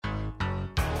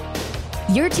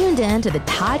You're tuned in to the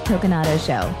Todd Coconato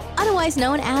Show, otherwise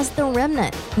known as The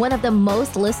Remnant, one of the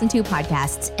most listened to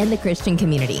podcasts in the Christian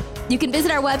community. You can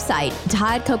visit our website,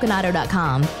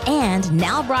 toddcoconato.com, and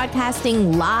now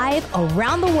broadcasting live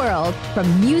around the world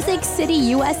from Music City,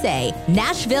 USA,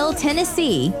 Nashville,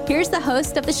 Tennessee. Here's the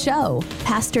host of the show,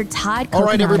 Pastor Todd Coconato. All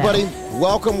right, everybody,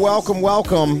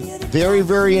 welcome. Very,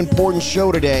 very important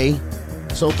show today.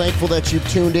 So thankful that you've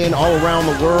tuned in all around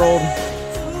the world.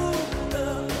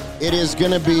 It is going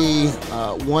to be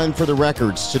one for the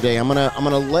records today. I'm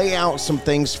gonna lay out some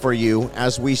things for you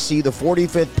as we see the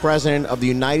 45th President of the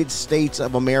United States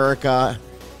of America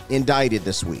indicted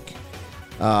this week,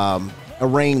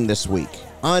 arraigned this week.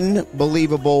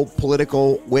 Unbelievable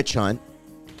political witch hunt,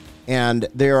 and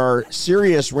there are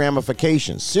serious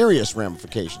ramifications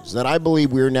that I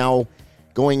believe we're now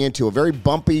going into a very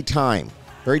bumpy time,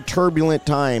 very turbulent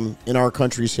time in our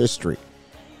country's history.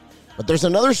 But there's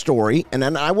another story, and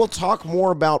then I will talk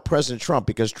more about President Trump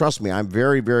because, trust me, I'm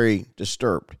very, very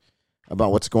disturbed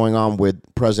about what's going on with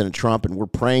President Trump, and we're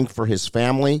praying for his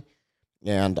family,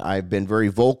 and I've been very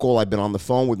vocal. I've been on the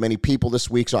phone with many people this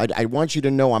week, so I want you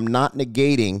to know I'm not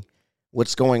negating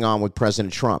what's going on with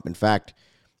President Trump. In fact,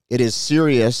 it is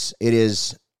serious, it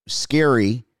is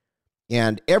scary,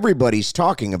 and everybody's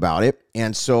talking about it,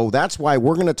 and so that's why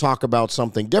we're going to talk about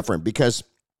something different, because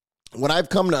what I've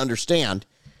come to understand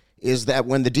is that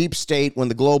when the deep state, when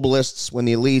the globalists, when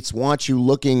the elites want you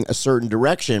looking a certain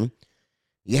direction,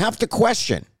 you have to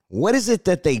question, what is it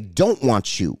that they don't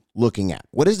want you looking at?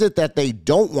 What is it that they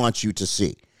don't want you to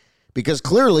see? Because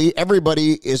clearly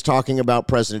everybody is talking about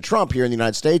President Trump here in the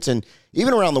United States and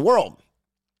even around the world.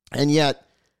 And yet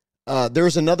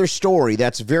there's another story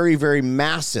that's very, very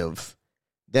massive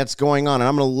that's going on. And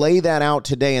I'm going to lay that out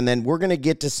today. And then we're going to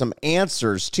get to some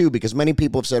answers too, because many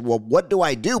people have said, well, what do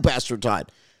I do, Pastor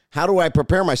Todd? How do I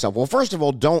prepare myself? Well, first of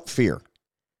all, don't fear.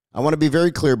 I want to be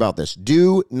very clear about this.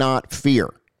 Do not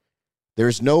fear.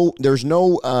 There's no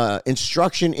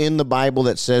instruction in the Bible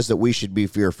that says that we should be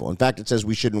fearful. In fact, it says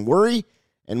we shouldn't worry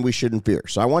and we shouldn't fear.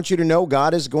 So I want you to know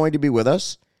God is going to be with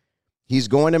us. He's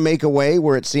going to make a way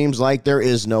where it seems like there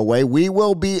is no way. We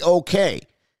will be okay.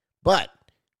 But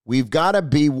we've got to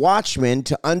be watchmen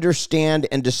to understand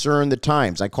and discern the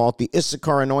times. I call it the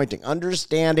Issachar anointing,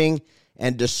 understanding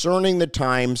and discerning the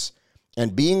times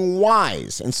and being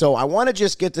wise. And so I want to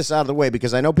just get this out of the way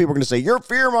because I know people are going to say, you're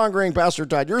fear-mongering, Pastor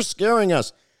Todd. You're scaring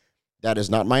us. That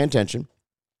is not my intention.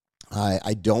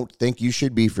 I don't think you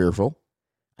should be fearful.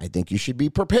 I think you should be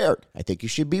prepared. I think you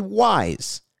should be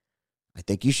wise. I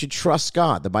think you should trust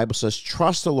God. The Bible says,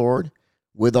 trust the Lord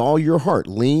with all your heart.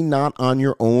 Lean not on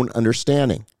your own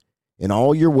understanding. In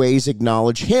all your ways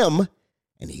acknowledge him,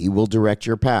 and he will direct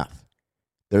your path.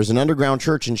 There's an underground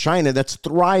church in China that's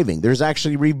thriving. There's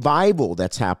actually revival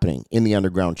that's happening in the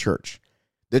underground church.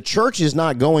 The church is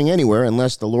not going anywhere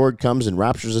unless the Lord comes and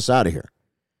raptures us out of here.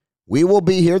 We will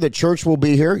be here. The church will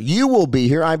be here. You will be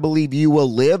here. I believe you will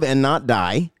live and not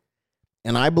die.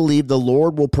 And I believe the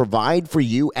Lord will provide for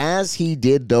you as he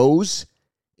did those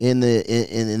in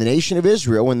the nation of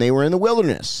Israel when they were in the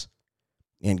wilderness.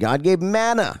 And God gave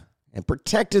manna and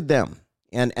protected them.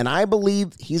 And I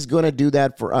believe he's going to do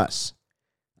that for us.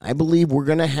 I believe we're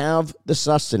going to have the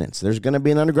sustenance. There's going to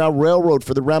be an underground railroad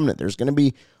for the remnant. There's going to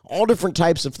be all different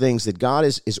types of things that God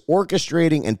is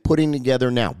orchestrating and putting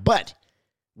together now. But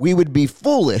we would be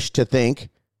foolish to think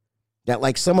that,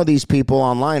 like some of these people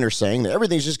online are saying, that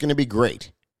everything's just going to be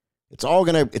great. It's all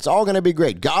going to be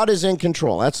great. God is in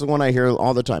control. That's the one I hear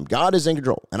all the time. God is in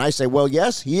control. And I say, well,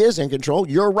 yes, he is in control.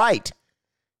 You're right.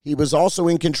 He was also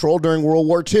in control during World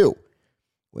War II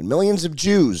when millions of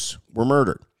Jews were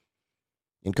murdered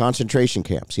in concentration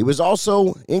camps. He was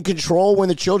also in control when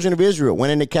the children of Israel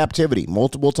went into captivity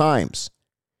multiple times.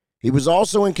 He was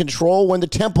also in control when the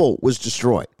temple was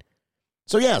destroyed.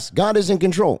 So yes, God is in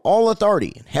control. All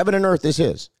authority, heaven and earth is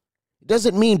his. It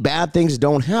doesn't mean bad things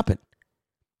don't happen.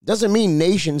 It doesn't mean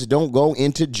nations don't go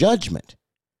into judgment.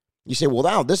 You say, well,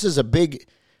 wow, this is a big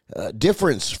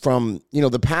difference from,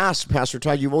 the past, Pastor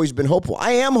Todd. You've always been hopeful.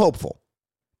 I am hopeful.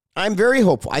 I'm very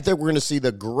hopeful. I think we're going to see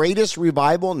the greatest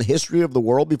revival in the history of the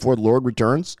world before the Lord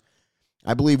returns.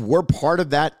 I believe we're part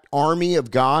of that army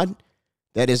of God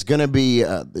that is going to be,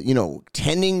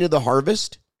 tending to the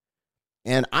harvest.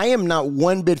 And I am not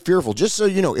one bit fearful. Just so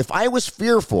you know, if I was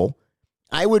fearful,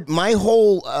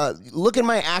 look at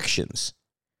my actions.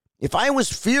 If I was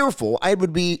fearful, I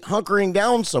would be hunkering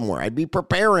down somewhere. I'd be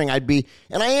preparing.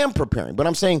 And I am preparing. But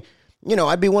I'm saying,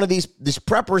 I'd be one of these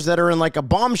preppers that are in like a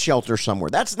bomb shelter somewhere.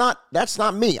 That's not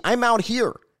me. I'm out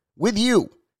here with you.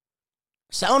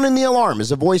 Sounding the alarm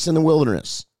as a voice in the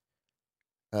wilderness.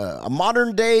 a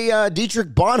modern day Dietrich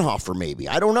Bonhoeffer, maybe.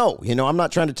 I don't know. I'm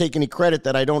not trying to take any credit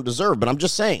that I don't deserve, but I'm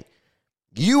just saying,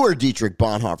 you are Dietrich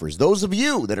Bonhoeffers, those of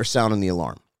you that are sounding the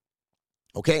alarm.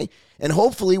 Okay? And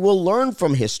hopefully we'll learn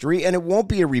from history and it won't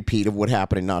be a repeat of what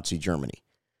happened in Nazi Germany.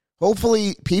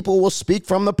 Hopefully people will speak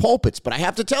from the pulpits, but I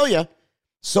have to tell you,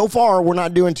 so far we're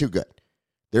not doing too good.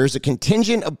 There's a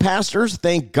contingent of pastors,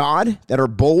 thank God, that are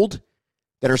bold,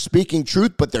 that are speaking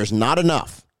truth, but there's not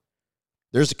enough.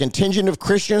 There's a contingent of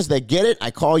Christians that get it.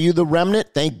 I call you the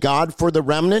remnant. Thank God for the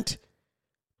remnant.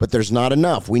 But there's not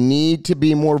enough. We need to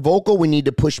be more vocal. We need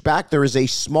to push back. There is a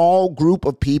small group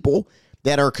of people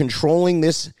that are controlling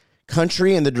this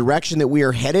country in the direction that we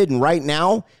are headed. And right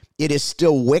now, it is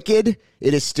still wicked.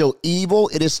 It is still evil.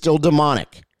 It is still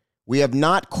demonic. We have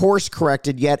not course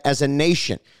corrected yet as a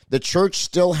nation. The church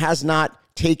still has not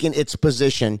taken its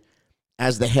position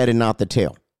as the head and not the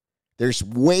tail. There's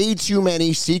way too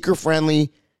many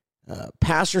seeker-friendly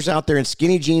pastors out there in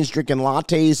skinny jeans drinking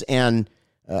lattes and,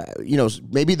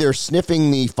 maybe they're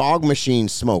sniffing the fog machine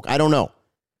smoke. I don't know.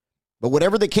 But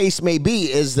whatever the case may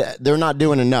be is that they're not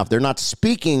doing enough. They're not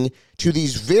speaking to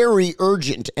these very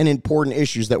urgent and important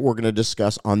issues that we're going to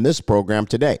discuss on this program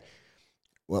today.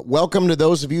 Well, welcome to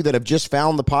those of you that have just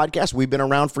found the podcast. We've been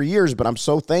around for years, but I'm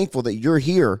so thankful that you're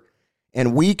here.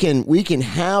 And we can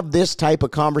have this type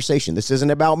of conversation. This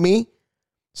isn't about me.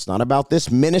 It's not about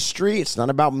this ministry. It's not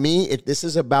about me. This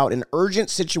is about an urgent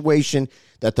situation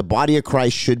that the body of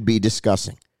Christ should be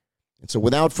discussing. And so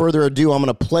without further ado, I'm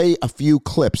going to play a few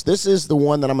clips. This is the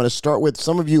one that I'm going to start with.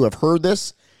 Some of you have heard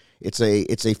this. It's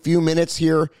a few minutes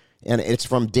here, and it's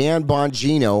from Dan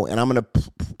Bongino, and I'm going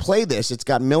to play this. It's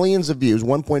got millions of views,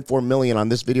 1.4 million on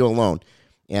this video alone.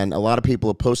 And a lot of people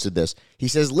have posted this. He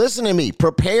says, listen to me,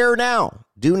 prepare now,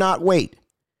 do not wait.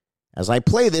 As I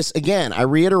play this, again, I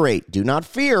reiterate, do not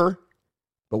fear,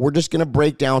 but we're just going to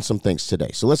break down some things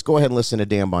today. So let's go ahead and listen to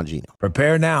Dan Bongino.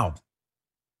 Prepare now.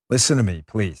 Listen to me,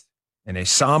 please. In a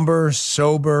somber,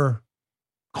 sober,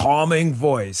 calming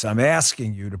voice, I'm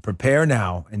asking you to prepare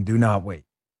now and do not wait.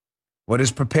 What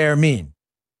does prepare mean?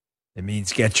 It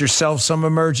means get yourself some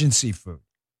emergency food.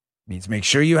 It means make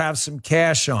sure you have some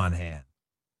cash on hand.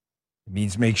 It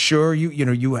means make sure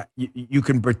you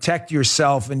can protect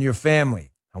yourself and your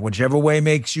family in whichever way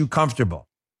makes you comfortable.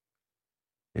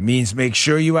 It means make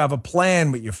sure you have a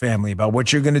plan with your family about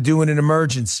what you're going to do in an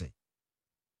emergency.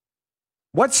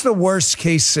 What's the worst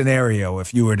case scenario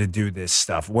if you were to do this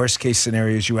stuff? Worst case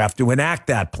scenario is you have to enact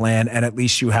that plan and at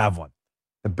least you have one.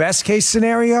 The best case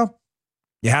scenario,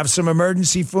 you have some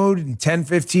emergency food in 10,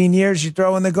 15 years, you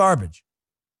throw in the garbage.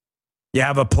 You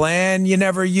have a plan you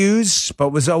never used, but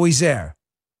was always there.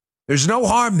 There's no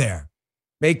harm there.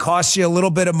 May cost you a little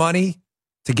bit of money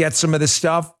to get some of this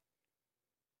stuff.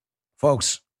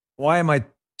 Folks, why am I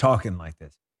talking like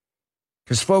this?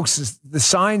 Because, folks, the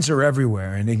signs are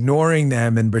everywhere, and ignoring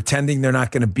them and pretending they're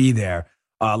not going to be there,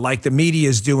 like the media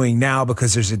is doing now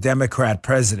because there's a Democrat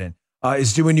president,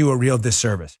 is doing you a real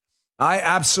disservice. I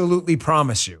absolutely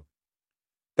promise you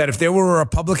that if there were a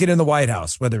Republican in the White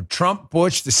House, whether Trump,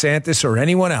 Bush, DeSantis, or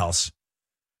anyone else,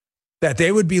 that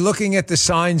they would be looking at the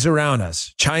signs around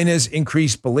us. China's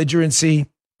increased belligerency,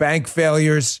 bank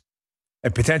failures, a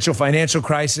potential financial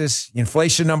crisis, the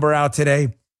inflation number out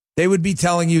today. They would be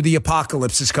telling you the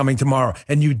apocalypse is coming tomorrow.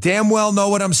 And you damn well know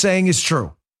what I'm saying is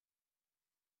true.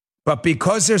 But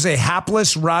because there's a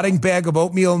hapless, rotting bag of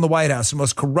oatmeal in the White House, the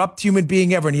most corrupt human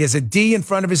being ever, and he has a D in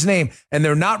front of his name, and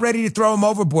they're not ready to throw him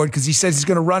overboard because he says he's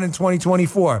going to run in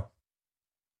 2024,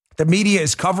 the media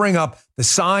is covering up the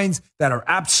signs that are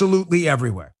absolutely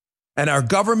everywhere. And our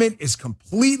government is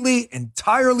completely,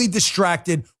 entirely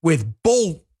distracted with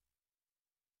bull.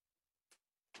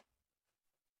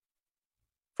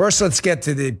 First, let's get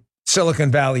to the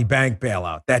Silicon Valley Bank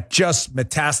bailout that just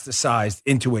metastasized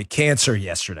into a cancer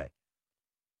yesterday.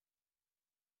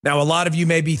 Now, a lot of you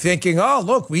may be thinking, oh,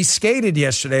 look, we skated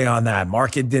yesterday on that.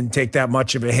 Market didn't take that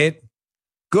much of a hit.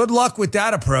 Good luck with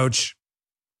that approach.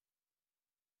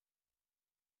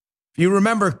 If you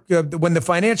remember when the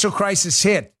financial crisis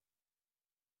hit,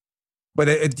 but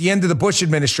at the end of the Bush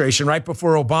administration, right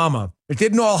before Obama, it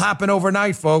didn't all happen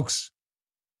overnight, folks.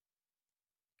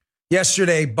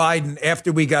 Yesterday, Biden,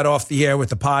 after we got off the air with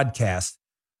the podcast,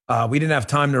 we didn't have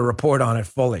time to report on it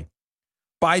fully.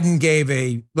 Biden gave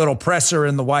a little presser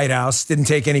in the White House, didn't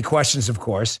take any questions, of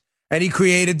course, and he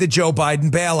created the Joe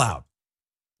Biden bailout,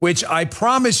 which I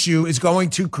promise you is going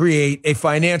to create a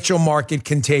financial market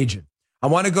contagion. I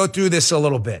want to go through this a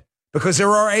little bit because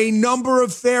there are a number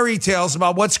of fairy tales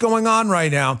about what's going on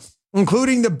right now,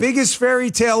 including the biggest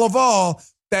fairy tale of all,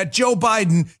 that Joe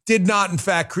Biden did not, in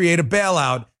fact, create a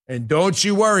bailout. And don't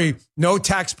you worry, no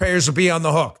taxpayers will be on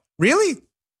the hook. Really?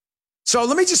 So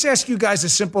let me just ask you guys a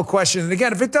simple question. And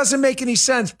again, if it doesn't make any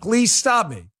sense, please stop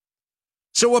me.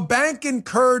 So a bank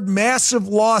incurred massive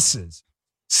losses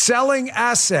selling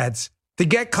assets to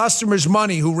get customers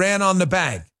money who ran on the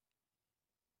bank.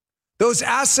 Those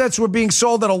assets were being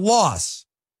sold at a loss.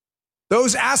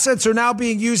 Those assets are now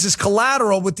being used as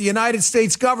collateral with the United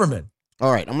States government.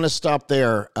 All right, I'm going to stop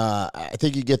there. I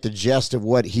think you get the gist of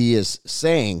what he is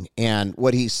saying. And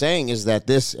what he's saying is that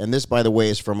this, by the way,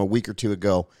 is from a week or two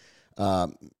ago,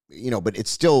 but it's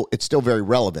still very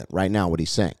relevant right now, what he's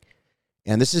saying.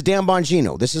 And this is Dan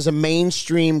Bongino. This is a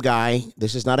mainstream guy.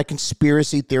 This is not a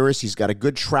conspiracy theorist. He's got a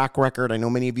good track record. I know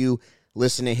many of you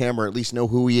listen to him or at least know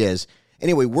who he is.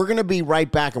 Anyway, we're going to be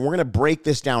right back, and we're going to break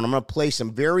this down. I'm going to play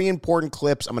some very important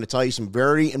clips. I'm going to tell you some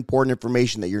very important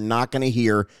information that you're not going to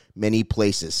hear many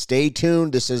places. Stay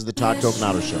tuned. This is the Todd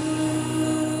Coconato Show.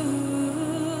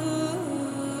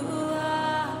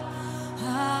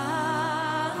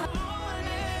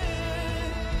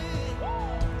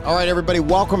 All right, everybody,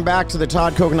 welcome back to the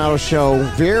Todd Coconato Show.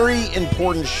 Very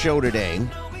important show today.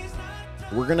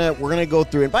 We're gonna go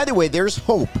through, and by the way, there's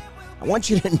hope. I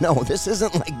want you to know this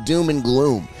isn't like doom and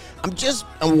gloom. I'm just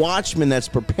a watchman that's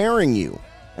preparing you,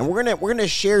 and we're gonna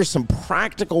share some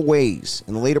practical ways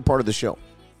in the later part of the show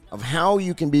of how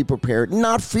you can be prepared,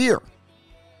 not fear,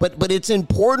 but it's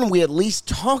important we at least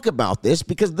talk about this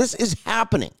because this is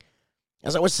happening.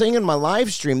 As I was saying in my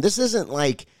live stream, this isn't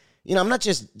like. I'm not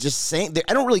just saying that.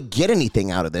 I don't really get anything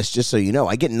out of this, just so you know.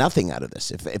 I get nothing out of this.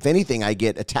 If anything, I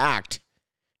get attacked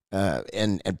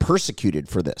and persecuted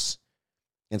for this.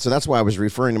 And so that's why I was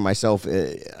referring to myself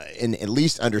in at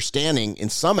least understanding in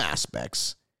some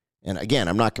aspects. And again,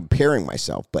 I'm not comparing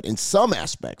myself, but in some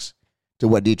aspects to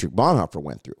what Dietrich Bonhoeffer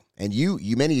went through. And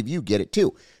many of you get it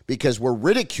too, because we're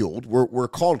ridiculed. We're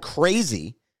called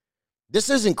crazy.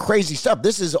 This isn't crazy stuff.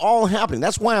 This is all happening.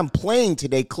 That's why I'm playing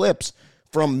today clips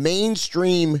from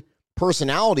mainstream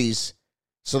personalities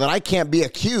so that I can't be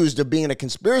accused of being a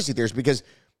conspiracy theorist, because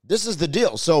this is the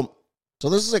deal. So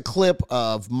this is a clip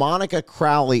of Monica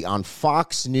Crowley on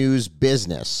Fox News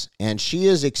Business, and she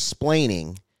is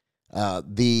explaining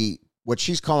what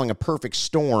she's calling a perfect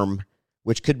storm,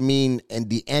 which could mean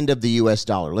the end of the U.S.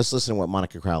 dollar. Let's listen to what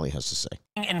Monica Crowley has to say.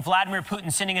 And Vladimir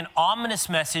Putin sending an ominous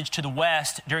message to the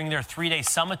West during their 3-day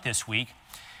summit this week.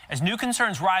 As new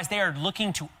concerns rise, they are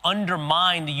looking to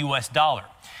undermine the U.S. dollar.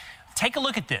 Take a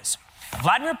look at this.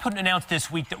 Vladimir Putin announced this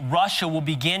week that Russia will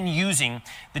begin using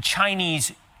the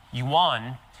Chinese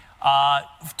yuan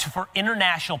for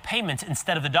international payments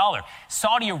instead of the dollar.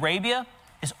 Saudi Arabia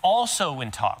is also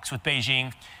in talks with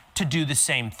Beijing to do the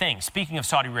same thing. Speaking of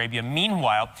Saudi Arabia,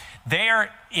 meanwhile, they are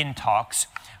in talks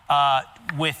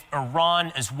with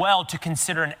Iran as well to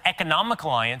consider an economic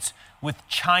alliance with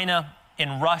China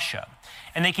and Russia.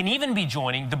 And they can even be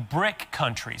joining the BRIC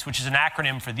countries, which is an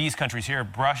acronym for these countries here,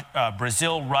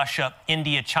 Brazil, Russia,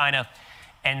 India, China,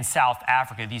 and South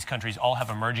Africa. These countries all have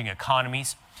emerging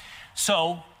economies.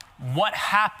 So what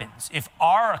happens if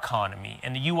our economy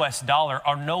and the U.S. dollar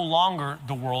are no longer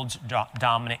the world's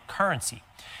dominant currency?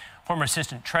 Former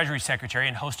Assistant Treasury Secretary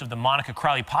and host of the Monica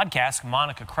Crowley podcast,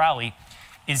 Monica Crowley,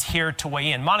 is here to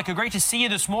weigh in. Monica, great to see you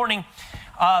this morning.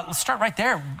 Let's start right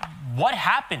there. What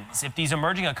happens if these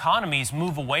emerging economies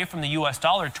move away from the U.S.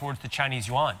 dollar towards the Chinese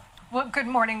yuan? Well, good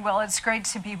morning, Will. It's great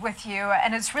to be with you.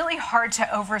 And it's really hard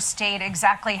to overstate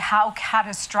exactly how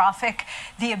catastrophic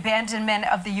the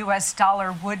abandonment of the U.S.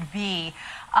 dollar would be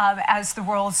as the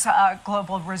world's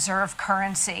global reserve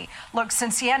currency. Look,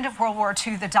 since the end of World War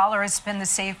II, the dollar has been the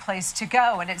safe place to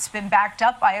go, and it's been backed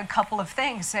up by a couple of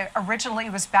things. It originally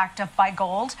was backed up by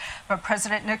gold, but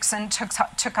President Nixon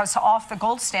took us off the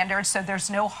gold standard, so there's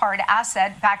no hard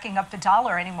asset backing up the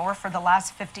dollar anymore for the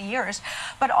last 50 years.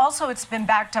 But also it's been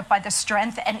backed up by the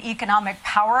strength and economic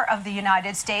power of the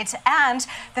United States and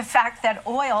the fact that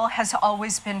oil has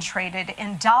always been traded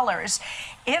in dollars.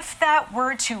 If that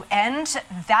were to end,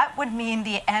 that would mean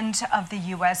the end of the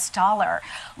U.S. dollar.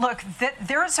 Look,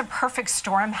 there is a perfect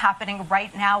storm happening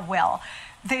right now, Will.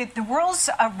 The world's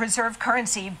reserve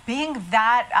currency being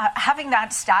that, having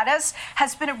that status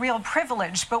has been a real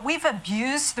privilege, but we've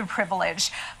abused the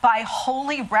privilege by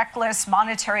wholly reckless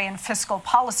monetary and fiscal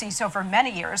policies over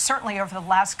many years, certainly over the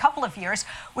last couple of years,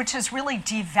 which has really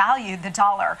devalued the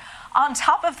dollar. On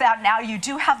top of that, now you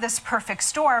do have this perfect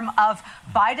storm of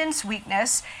Biden's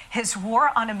weakness, his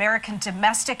war on American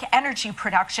domestic energy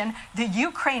production, the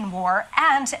Ukraine war,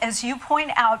 and as you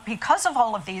point out, because of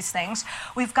all of these things,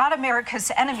 we've got America's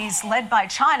enemies led by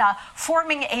China,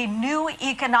 forming a new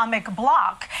economic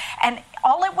bloc. And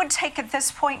all it would take at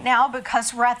this point now,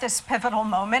 because we're at this pivotal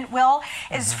moment, Will,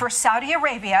 is for Saudi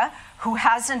Arabia, who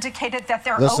has indicated that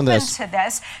they're open to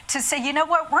this, to say, you know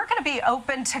what, we're going to be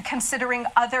open to considering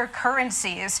other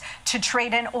currencies to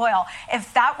trade in oil.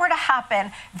 If that were to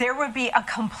happen, there would be a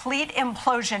complete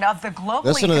implosion of the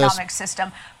global economic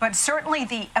system, but certainly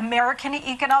the American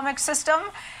economic system.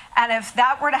 And if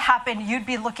that were to happen, you'd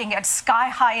be looking at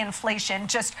sky-high inflation,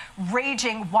 just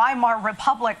raging Weimar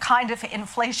Republic kind of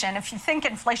inflation. If you think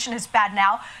inflation is bad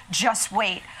now, just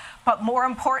wait. But more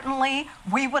importantly,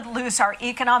 we would lose our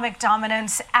economic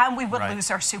dominance and we would lose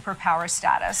our superpower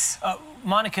status.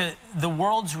 Monica, the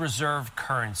world's reserve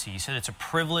currency, you said it's a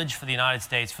privilege for the United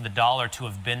States for the dollar to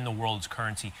have been the world's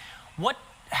currency.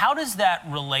 How does that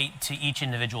relate to each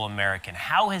individual American?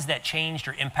 How has that changed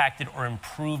or impacted or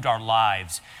improved our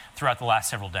lives throughout the last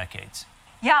several decades?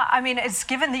 Yeah, I mean, it's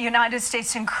given the United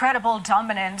States incredible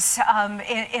dominance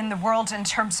in the world in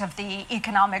terms of the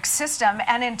economic system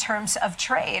and in terms of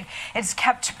trade. It's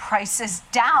kept prices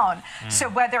down. So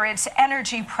whether it's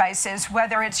energy prices,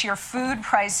 whether it's your food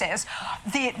prices,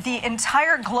 the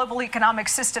entire global economic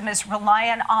system is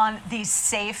reliant on the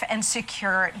safe and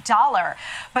secure dollar.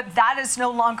 But that is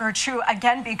no longer true,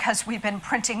 again, because we've been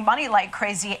printing money like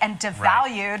crazy and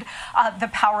devalued the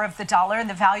power of the dollar and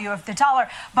the value of the dollar.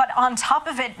 But on top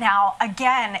of it now,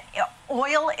 again,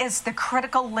 oil is the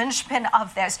critical linchpin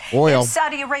of this. If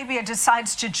Saudi Arabia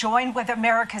decides to join with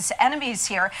America's enemies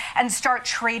here and start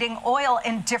trading oil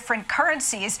in different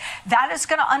currencies, that is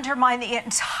going to undermine the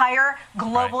entire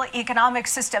global economic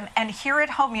system. And here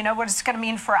at home, you know what it's going to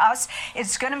mean for us?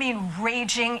 It's going to mean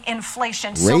raging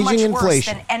inflation, so much worse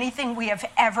than anything we have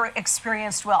ever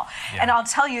experienced, Will. And I'll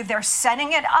tell you, they're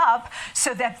setting it up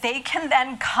so that they can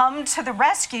then come to the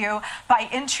rescue by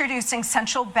introducing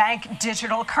central bank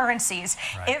digital currencies.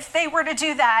 If they were to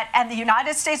do that, and the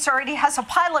United States already has a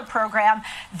pilot program,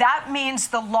 that means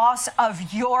the loss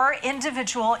of your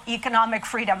individual economic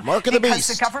freedom. Because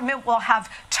the government will have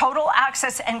total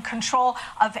access and control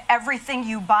of everything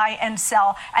you buy and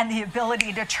sell and the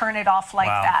ability to turn it off like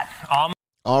that.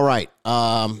 All right.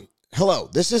 Hello.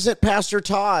 This isn't Pastor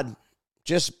Todd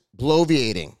just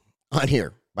bloviating on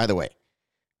here, by the way.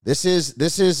 This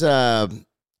is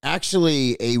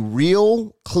actually a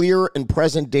real, clear, and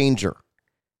present danger.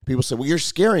 People say, well, you're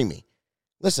scaring me.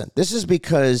 Listen, this is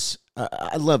because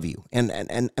I love you, and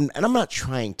I'm not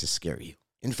trying to scare you.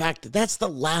 In fact, that's the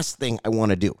last thing I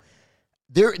want to do.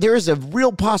 There is a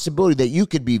real possibility that you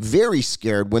could be very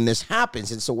scared when this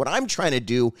happens. And so what I'm trying to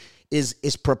do is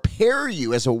prepare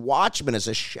you as a watchman, as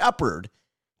a shepherd,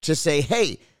 to say,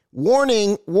 hey,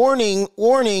 warning, warning,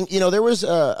 warning. You know, there was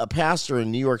a pastor in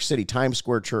New York City, Times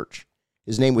Square Church.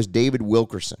 His name was David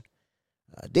Wilkerson.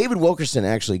 David Wilkerson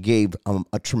actually gave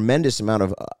a tremendous amount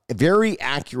of very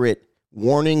accurate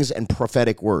warnings and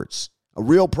prophetic words. A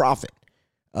real prophet.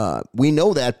 We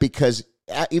know that because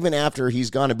even after he's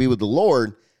gone to be with the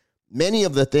Lord, many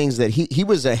of the things that he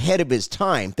was ahead of his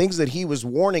time, things that he was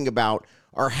warning about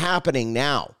are happening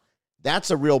now.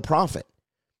 That's a real prophet.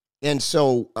 And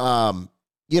so,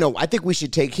 I think we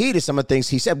should take heed of some of the things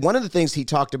he said. One of the things he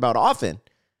talked about often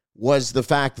was the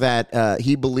fact that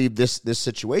he believed this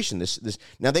situation. This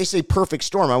now they say perfect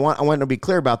storm. I want to be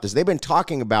clear about this. They've been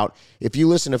talking about, if you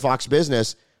listen to Fox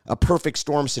Business, a perfect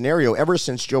storm scenario ever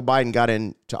since Joe Biden got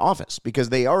into office, because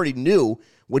they already knew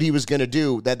what he was going to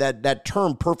do. That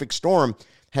term perfect storm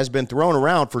has been thrown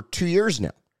around for 2 years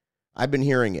now. I've been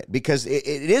hearing it because it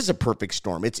is a perfect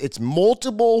storm. It's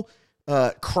multiple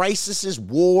crises,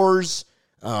 wars.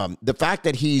 The fact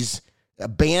that he's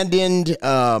abandoned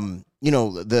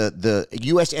the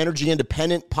U.S. energy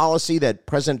independent policy that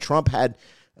President Trump had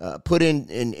put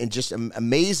in just an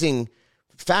amazing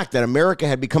fact that America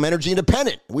had become energy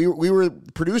independent. We were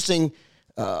producing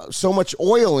so much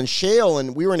oil and shale,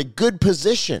 and we were in a good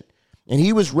position. And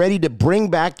he was ready to bring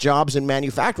back jobs in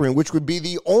manufacturing, which would be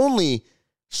the only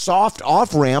soft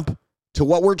off-ramp to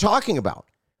what we're talking about.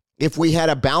 If we had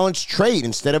a balanced trade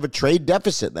instead of a trade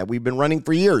deficit that we've been running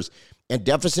for years, and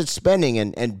deficit spending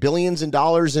and billions of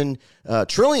dollars and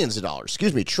trillions of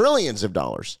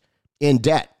dollars in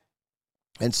debt.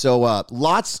 And so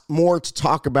lots more to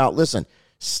talk about. Listen,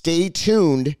 stay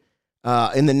tuned.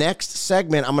 In the next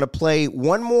segment, I'm going to play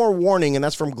one more warning, and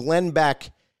that's from Glenn Beck.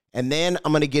 And then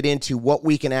I'm going to get into what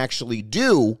we can actually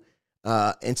do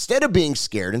instead of being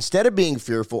scared, instead of being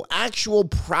fearful, actual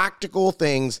practical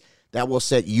things that will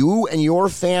set you and your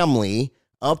family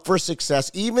up for success,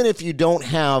 even if you don't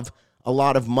have a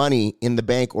lot of money in the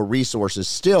bank or resources,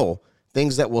 still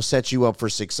things that will set you up for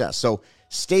success. So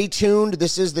Stay tuned.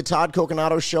 This is the Todd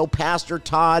Coconato Show.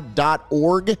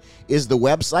 PastorTodd.org is the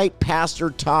website,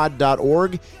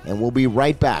 PastorTodd.org, and we'll be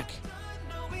right back.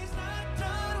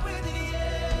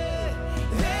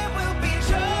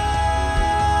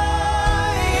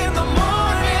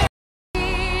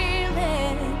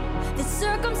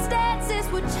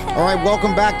 All right,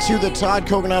 welcome back to the Todd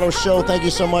Coconato Show. Thank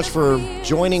you so much for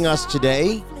joining us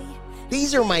today.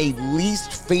 These are my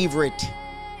least favorite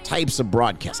types of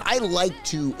broadcasts. I like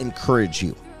to encourage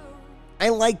you. I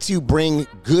like to bring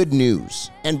good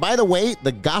news. And by the way,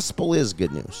 the gospel is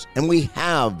good news. And we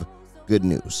have good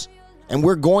news. And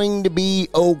we're going to be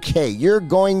okay. You're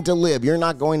going to live. You're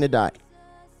not going to die.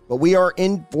 But we are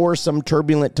in for some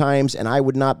turbulent times, and I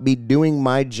would not be doing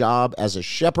my job as a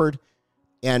shepherd.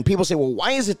 And people say, well,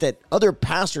 why is it that other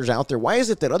pastors out there, why is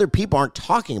it that other people aren't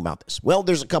talking about this? Well,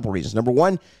 there's a couple reasons. Number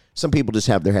one, some people just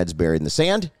have their heads buried in the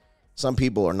sand. Some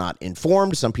people are not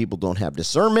informed. Some people don't have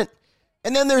discernment.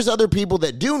 And then there's other people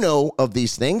that do know of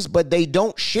these things, but they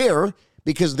don't share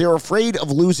because they're afraid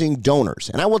of losing donors.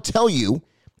 And I will tell you,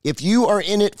 if you are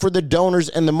in it for the donors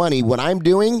and the money, what I'm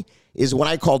doing is what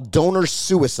I call donor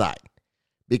suicide.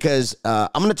 Because I'm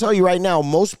going to tell you right now,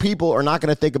 most people are not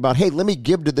going to think about, hey, let me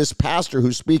give to this pastor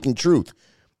who's speaking truth.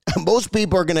 Most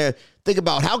people are going to think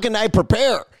about, how can I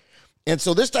prepare? And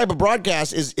so this type of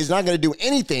broadcast is not going to do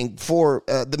anything for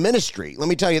the ministry. Let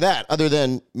me tell you that, other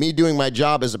than me doing my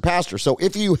job as a pastor. So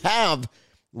if you have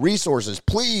resources,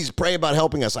 please pray about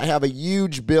helping us. I have a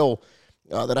huge bill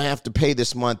that I have to pay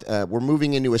this month. We're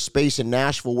moving into a space in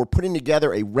Nashville. We're putting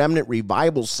together a remnant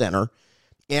revival center.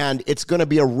 And it's going to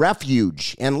be a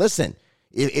refuge. And listen,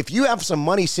 if you have some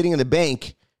money sitting in the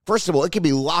bank, first of all, it can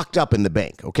be locked up in the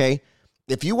bank, okay?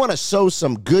 If you want to sow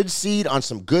some good seed on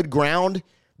some good ground,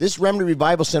 this Remnant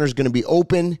Revival Center is going to be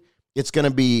open. It's going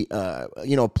to be, a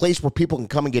place where people can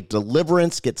come and get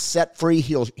deliverance, get set free,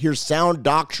 hear sound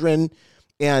doctrine.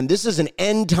 And this is an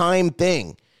end-time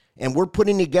thing. And we're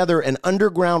putting together an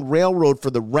underground railroad for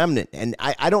the remnant. And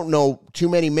I don't know too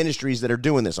many ministries that are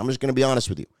doing this. I'm just going to be honest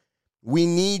with you. We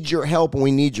need your help and we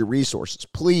need your resources.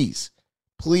 Please,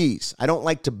 please. I don't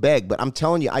like to beg, but I'm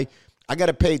telling you, I got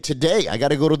to pay today. I got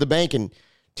to go to the bank and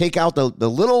take out the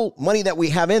little money that we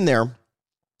have in there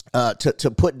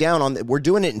to put down on. We're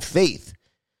doing it in faith,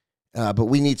 but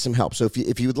we need some help. So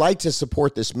if you would like to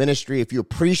support this ministry, if you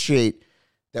appreciate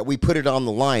that we put it on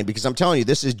the line, because I'm telling you,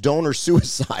 this is donor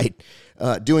suicide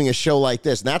doing a show like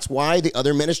this. And that's why the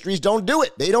other ministries don't do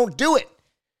it. They don't do it.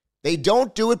 They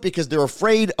don't do it because they're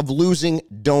afraid of losing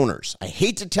donors. I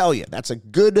hate to tell you, that's a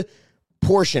good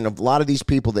portion of a lot of these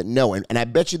people that know. And I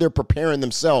bet you they're preparing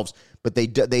themselves, but they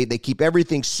keep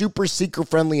everything super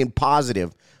seeker-friendly and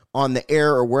positive on the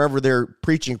air or wherever they're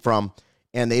preaching from.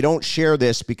 And they don't share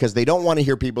this because they don't want to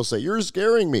hear people say, you're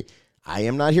scaring me. I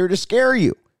am not here to scare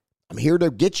you. I'm here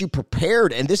to get you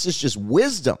prepared. And this is just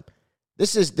wisdom.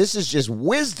 This is just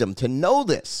wisdom to know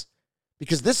this,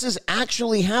 because this is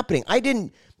actually happening. I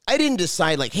didn't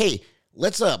decide like, hey,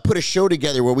 let's put a show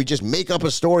together where we just make up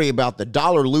a story about the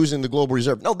dollar losing the global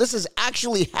reserve. No, this is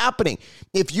actually happening.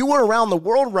 If you were around the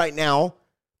world right now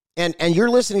and you're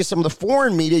listening to some of the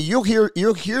foreign media, you'll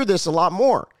hear this a lot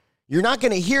more. You're not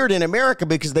going to hear it in America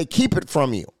because they keep it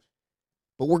from you.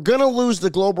 But we're going to lose the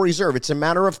global reserve. It's a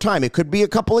matter of time. It could be a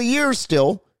couple of years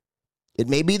still. It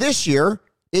may be this year.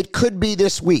 It could be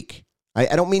this week.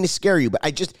 I don't mean to scare you, but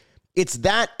it's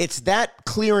that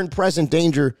clear and present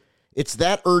danger. It's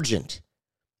that urgent.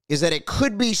 Is that it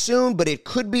could be soon, but it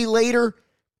could be later.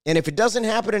 And if it doesn't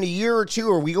happen in a year or two,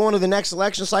 or we go into the next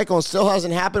election cycle and still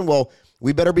hasn't happened, well,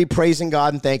 we better be praising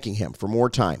God and thanking him for more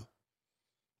time.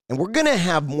 And we're going to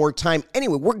have more time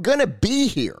anyway. We're going to be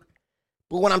here.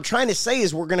 But what I'm trying to say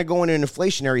is we're going to go into an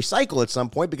inflationary cycle at some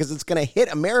point because it's going to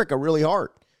hit America really hard.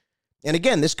 And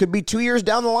again, this could be 2 years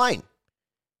down the line,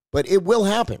 but it will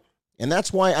happen. And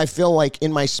that's why I feel like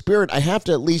in my spirit, I have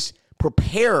to at least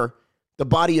prepare the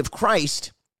body of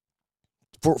Christ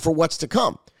for what's to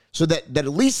come, so that at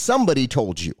least somebody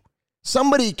told you.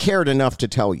 Somebody cared enough to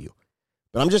tell you.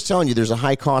 But I'm just telling you, there's a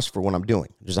high cost for what I'm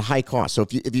doing. There's a high cost. So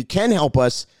if you can help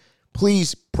us,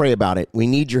 please pray about it. We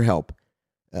need your help.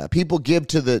 People give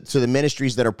to the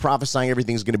ministries that are prophesying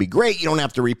everything's going to be great. You don't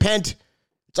have to repent.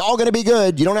 It's all going to be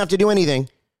good. You don't have to do anything.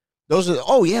 Those are,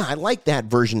 oh yeah, I like that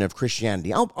version of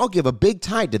Christianity. I'll give a big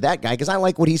tithe to that guy because I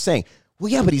like what he's saying.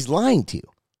 Well, yeah, but he's lying to you.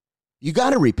 You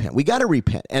got to repent. We got to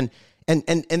repent. And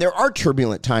there are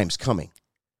turbulent times coming,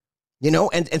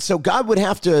 and so God would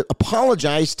have to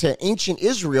apologize to ancient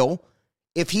Israel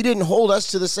if he didn't hold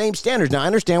us to the same standards. Now, I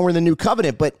understand we're in the new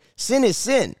covenant, but sin is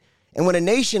sin. And when a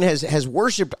nation has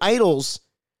worshiped idols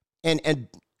and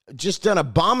just done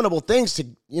abominable things to,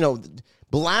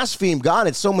 blaspheme God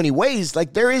in so many ways,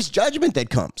 like there is judgment that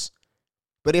comes.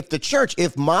 But if the church,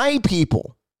 if my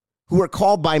people who are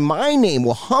called by my name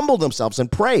will humble themselves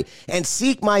and pray and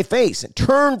seek my face and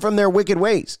turn from their wicked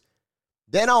ways,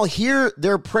 then I'll hear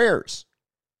their prayers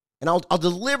and I'll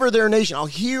deliver their nation. I'll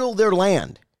heal their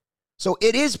land. So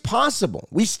it is possible.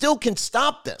 We still can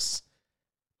stop this.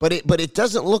 But it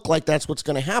doesn't look like that's what's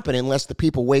going to happen unless the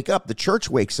people wake up, the church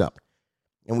wakes up,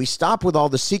 and we stop with all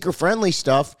the seeker-friendly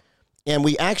stuff, and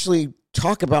we actually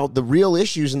talk about the real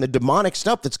issues and the demonic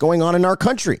stuff that's going on in our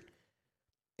country.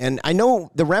 And I know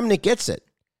the remnant gets it.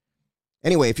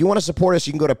 Anyway, if you want to support us,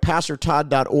 you can go to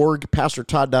pastortodd.org,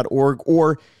 pastortodd.org,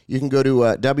 or you can go to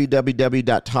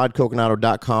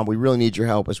www.toddcoconato.com. We really need your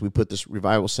help as we put this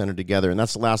revival center together, and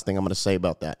that's the last thing I'm going to say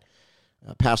about that,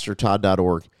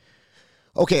 pastortodd.org.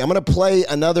 Okay, I'm going to play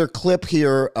another clip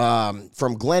here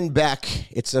from Glenn Beck.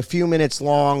 It's a few minutes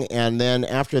long, and then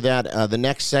after that, the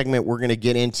next segment, we're going to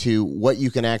get into what you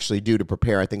can actually do to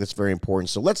prepare. I think that's very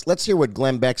important. So let's hear what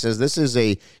Glenn Beck says. This is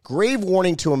a grave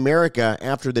warning to America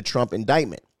after the Trump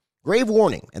indictment. Grave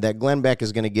warning that Glenn Beck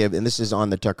is going to give, and this is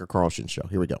on the Tucker Carlson Show.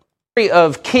 Here we go.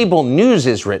 Of cable news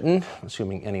is written,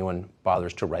 assuming anyone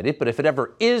bothers to write it, but if it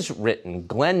ever is written,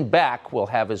 Glenn Beck will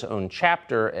have his own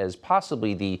chapter as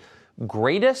possibly the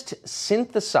greatest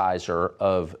synthesizer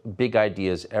of big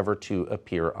ideas ever to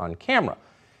appear on camera.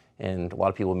 And a lot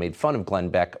of people have made fun of Glenn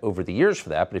Beck over the years for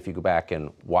that, but if you go back and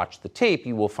watch the tape,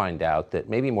 you will find out that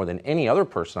maybe more than any other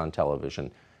person on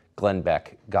television, Glenn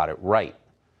Beck got it right.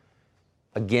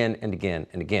 Again and again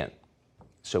and again.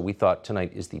 So we thought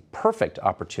tonight is the perfect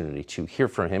opportunity to hear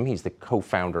from him. He's the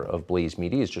co-founder of Blaze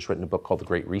Media. He's just written a book called The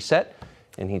Great Reset,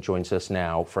 and he joins us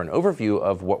now for an overview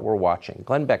of what we're watching.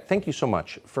 Glenn Beck, thank you so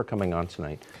much for coming on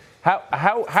tonight.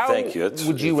 How thank you.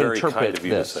 Would you very interpret kind of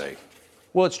you this? To say.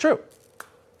 Well, it's true.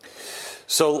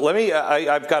 So let me,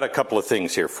 I've got a couple of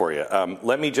things here for you.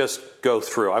 Let me just go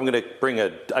through. I'm going to bring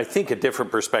I think a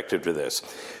different perspective to this.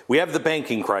 We have the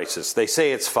banking crisis. They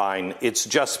say it's fine. It's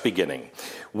just beginning.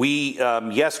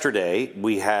 Yesterday,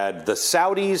 we had the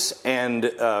Saudis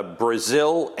and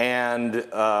Brazil and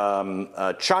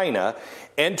China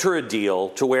enter a deal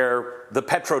to where the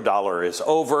petrodollar is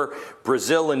over.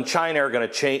 Brazil and China are going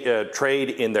to trade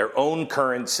in their own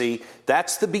currency.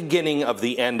 That's the beginning of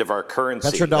the end of our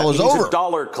currency. Petrodollar's over. If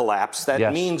dollar collapse,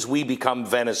 that means we become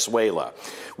Venezuela.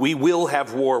 We will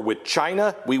have war with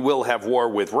China. We will have war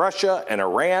with Russia and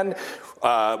Iran.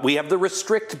 We have the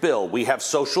restrict bill. We have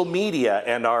social media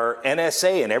and our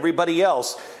NSA and everybody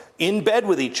else in bed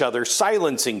with each other,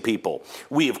 silencing people.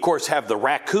 We, of course, have the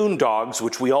raccoon dogs,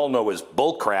 which we all know is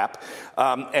bullcrap.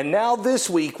 And now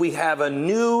this week, we have a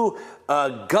new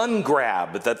gun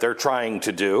grab that they're trying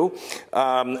to do.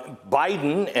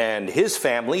 Biden and his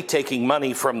family taking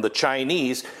money from the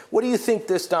Chinese. What do you think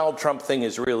this Donald Trump thing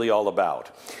is really all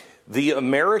about? The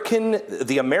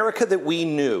America that we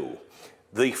knew,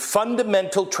 the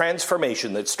fundamental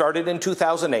transformation that started in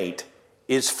 2008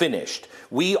 is finished.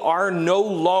 We are no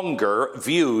longer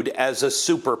viewed as a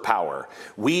superpower.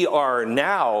 We are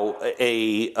now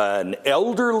an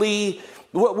elderly,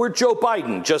 we're Joe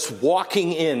Biden just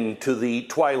walking into the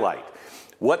twilight.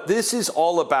 What this is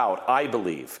all about, I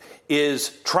believe,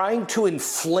 is trying to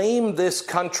inflame this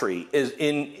country.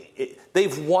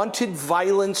 They've wanted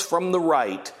violence from the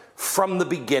right from the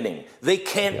beginning. They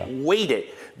can't wait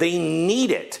it. They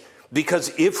need it,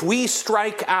 because if we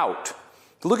strike out,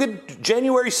 look at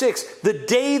January 6th, the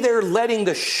day they're letting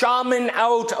the shaman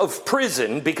out of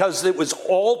prison because it was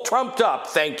all trumped up.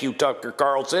 Thank you, Tucker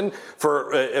Carlson, for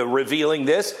revealing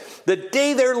this. The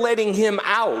day they're letting him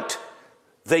out,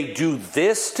 they do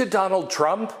this to Donald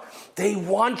Trump. They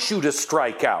want you to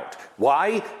strike out.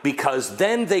 Why? Because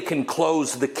then they can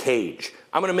close the cage.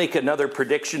 I'm going to make another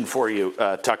prediction for you,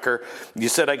 Tucker. You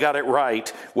said I got it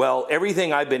right. Well,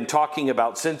 everything I've been talking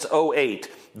about since 2008,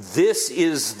 this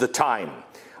is the time.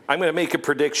 I'm going to make a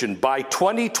prediction. By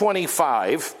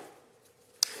 2025,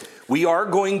 we are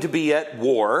going to be at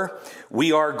war.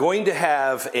 We are going to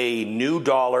have a new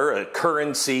dollar, a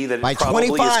currency that probably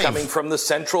is coming from the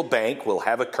central bank. We'll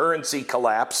have a currency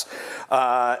collapse,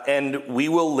 and we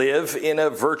will live in a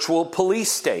virtual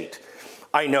police state.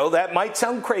 I know that might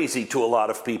sound crazy to a lot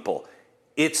of people.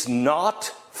 It's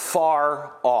not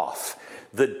far off.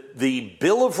 The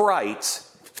Bill of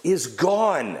Rights is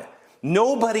gone.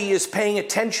 Nobody is paying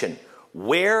attention.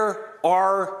 Where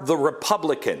are the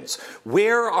Republicans?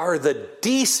 Where are the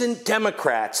decent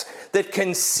Democrats that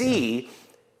can see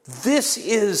this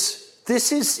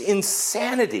is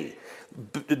insanity?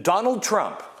 Donald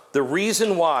Trump, the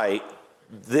reason why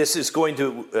this is going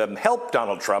to help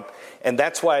Donald Trump, and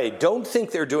that's why I don't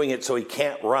think they're doing it so he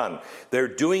can't run. They're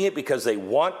doing it because they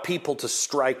want people to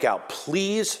strike out.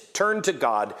 Please turn to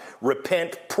God,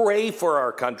 repent, pray for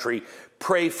our country,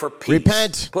 pray for peace.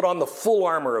 Repent. Put on the full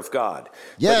armor of God.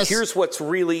 Yes. But here's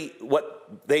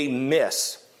what they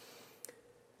miss.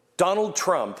 Donald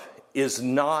Trump is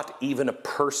not even a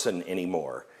person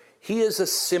anymore. He is a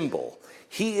symbol.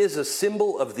 He is a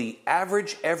symbol of the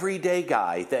average, everyday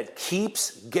guy that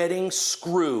keeps getting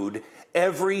screwed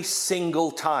every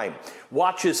single time.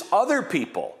 Watches other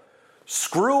people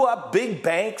screw up big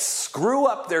banks, screw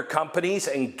up their companies,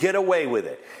 and get away with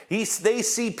it. They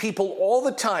see people all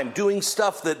the time doing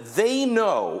stuff that they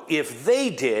know if they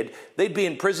did, they'd be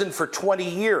in prison for 20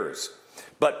 years.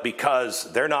 But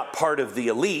because they're not part of the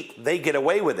elite, they get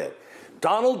away with it.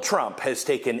 Donald Trump has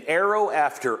taken arrow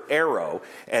after arrow,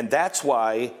 and that's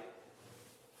why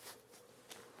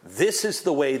this is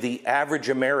the way the average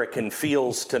American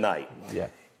feels tonight. Yeah.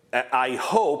 I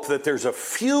hope that there's a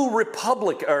few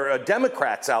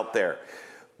Democrats out there,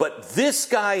 but this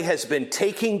guy has been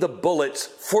taking the bullets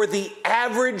for the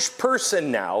average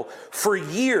person now for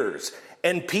years.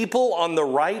 And people on the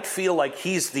right feel like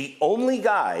he's the only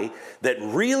guy that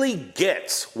really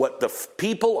gets what the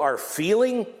people are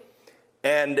feeling.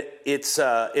 And it's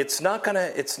not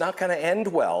gonna end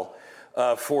well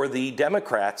for the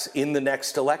Democrats in the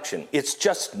next election. It's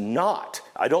just not.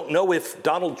 I don't know if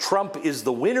Donald Trump is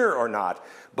the winner or not,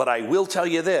 but I will tell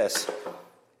you this: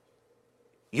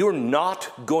 you're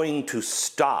not going to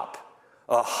stop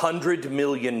 100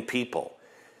 million people.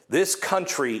 This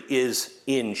country is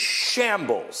in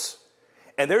shambles.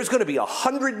 And there's going to be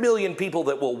 100 million people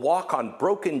that will walk on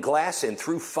broken glass and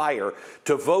through fire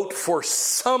to vote for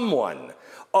someone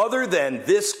other than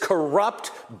this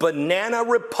corrupt banana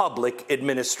republic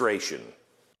administration.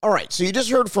 All right, so you just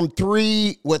heard from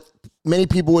three what many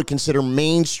people would consider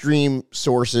mainstream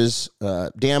sources,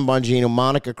 Dan Bongino,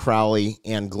 Monica Crowley,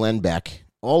 and Glenn Beck.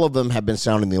 All of them have been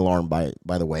sounding the alarm, by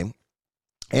the way.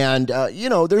 And,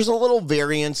 there's a little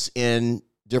variance in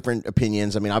different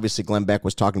opinions. I mean, obviously, Glenn Beck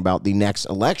was talking about the next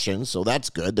election, so that's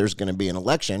good. There's going to be an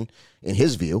election, in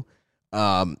his view.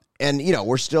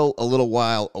 We're still a little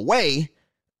while away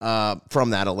from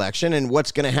that election. And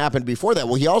what's going to happen before that?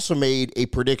 Well, he also made a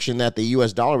prediction that the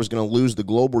U.S. dollar was going to lose the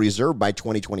global reserve by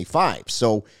 2025.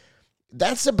 So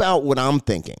that's about what I'm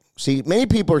thinking. See, many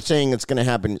people are saying it's going to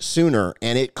happen sooner,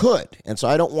 and it could. And so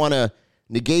I don't want to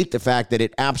negate the fact that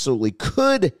it absolutely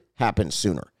could happen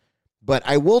sooner. But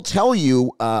I will tell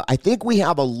you, I think we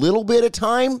have a little bit of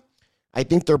time. I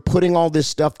think they're putting all this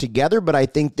stuff together, but I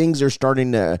think things are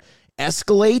starting to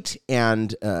escalate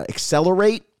and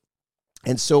accelerate.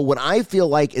 And so what I feel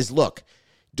like is, look,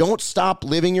 don't stop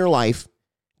living your life.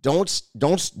 Don't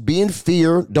be in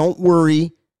fear. Don't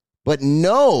worry. But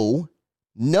know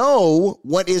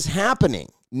what is happening.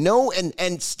 Know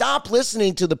and stop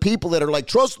listening to the people that are like,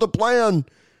 trust the plan.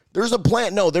 There's a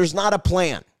plan. No, there's not a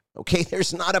plan. Okay,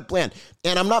 there's not a plan.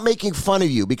 And I'm not making fun of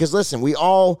you because, listen, we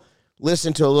all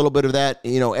listen to a little bit of that.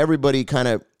 Everybody kind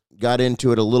of got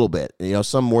into it a little bit,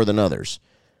 some more than others.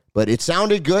 But it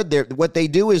sounded good. What they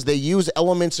do is they use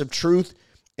elements of truth,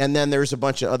 and then there's a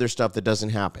bunch of other stuff that doesn't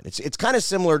happen. It's kind of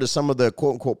similar to some of the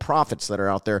quote-unquote prophets that are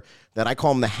out there that I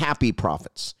call them the happy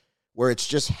prophets, where it's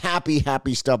just happy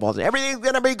stuff all the time. Everything's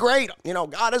going to be great.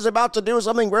 God is about to do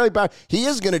something really bad. He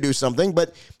is going to do something,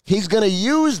 but he's going to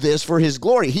use this for his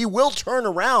glory. He will turn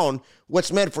around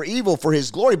what's meant for evil for his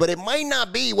glory, but it might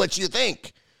not be what you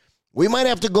think. We might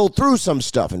have to go through some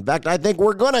stuff. In fact, I think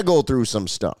we're going to go through some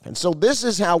stuff. And so this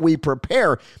is how we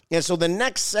prepare. And so the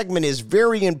next segment is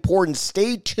very important.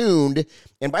 Stay tuned.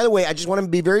 And by the way, I just want to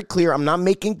be very clear. I'm not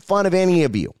making fun of any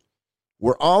of you.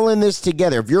 We're all in this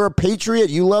together. If you're a patriot,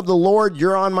 you love the Lord,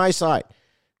 you're on my side.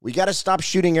 We got to stop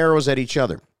shooting arrows at each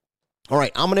other. All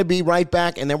right, I'm going to be right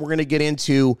back, and then we're going to get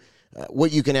into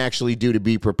what you can actually do to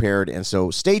be prepared. And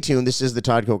so stay tuned. This is the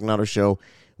Todd Coconato Show.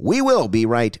 We will be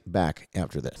right back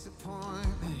after this.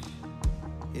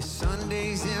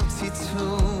 Sunday's empty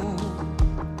too.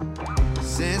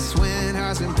 Since when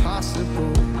has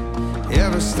impossible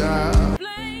ever stopped?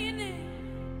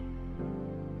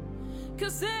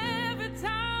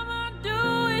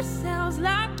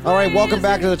 All right, welcome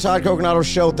back to the Todd Coconato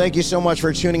Show. Thank you so much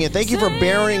for tuning in. Thank you for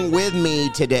bearing with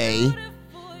me today,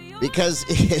 because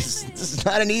this is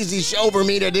not an easy show for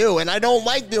me to do, and I don't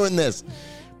like doing this,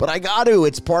 but I got to.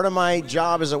 It's part of my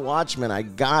job as a watchman. I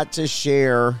got to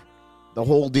share the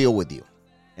whole deal with you.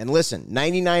 And listen,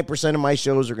 99% of my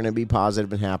shows are going to be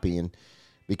positive and happy, and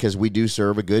because we do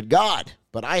serve a good God.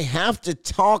 But I have to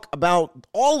talk about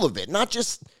all of it, not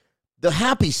just the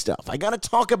happy stuff. I got to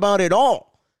talk about it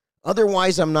all.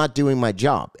 Otherwise, I'm not doing my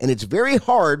job. And it's very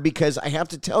hard because I have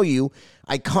to tell you,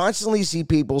 I constantly see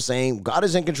people saying, God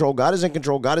is in control, God is in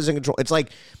control, God is in control. It's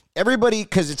like everybody,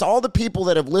 because it's all the people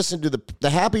that have listened to the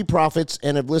Happy Prophets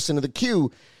and have listened to the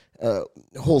Q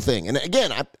whole thing. And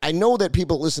again, I know that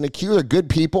people that listen to Q are good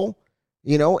people,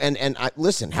 you know, and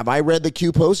listen, have I read the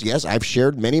Q post? Yes, I've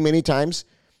shared many, many times.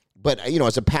 But, you know,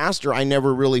 as a pastor, I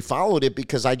never really followed it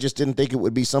because I just didn't think it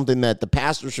would be something that the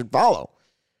pastor should follow.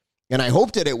 And I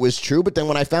hoped that it was true, but then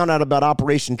when I found out about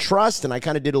Operation Trust and I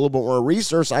kind of did a little bit more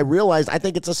research, I realized I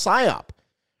think it's a psyop.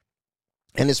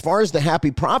 And as far as the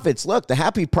Happy Prophets, look, the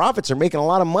Happy Prophets are making a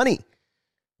lot of money.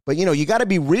 But, you know, you got to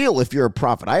be real if you're a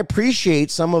prophet. I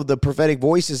appreciate some of the prophetic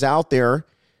voices out there,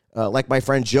 like my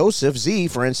friend Joseph Z,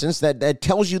 for instance, that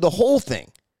tells you the whole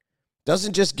thing.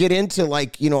 Doesn't just get into,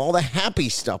 like, you know, all the happy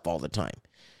stuff all the time.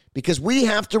 Because we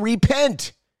have to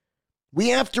repent. We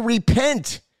have to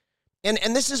repent. And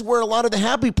this is where a lot of the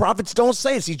Happy Prophets don't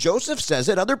say it. See, Joseph says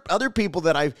it. Other people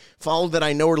that I've followed that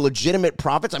I know are legitimate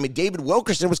prophets. I mean, David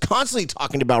Wilkerson was constantly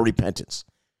talking about repentance.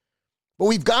 But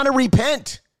we've got to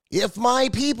repent. If my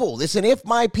people, it's an if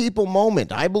my people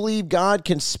moment. I believe God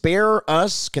can spare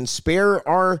us, can spare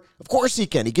our, of course he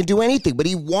can. He can do anything, but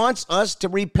he wants us to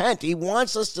repent. He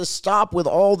wants us to stop with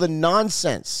all the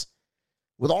nonsense,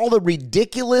 with all the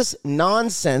ridiculous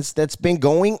nonsense that's been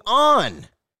going on.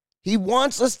 He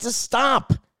wants us to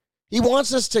stop. He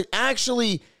wants us to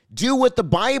actually do what the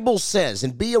Bible says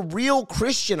and be a real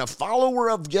Christian, a follower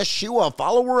of Yeshua, a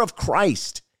follower of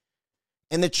Christ.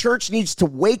 And the church needs to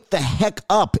wake the heck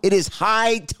up. It is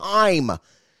high time.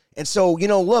 And so, you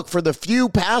know, look, for the few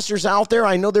pastors out there,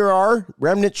 I know there are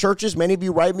remnant churches. Many of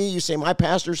you write me, you say, my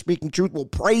pastor is speaking truth. Well,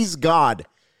 praise God.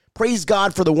 Praise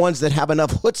God for the ones that have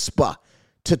enough chutzpah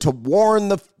to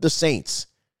warn the saints.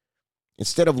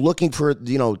 Instead of looking for,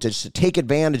 you know, to take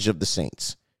advantage of the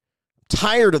saints. I'm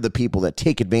tired of the people that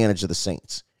take advantage of the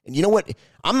saints. And you know what?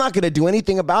 I'm not going to do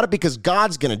anything about it because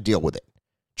God's going to deal with it.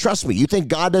 Trust me. You think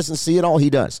God doesn't see it all? He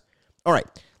does. All right.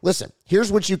 Listen,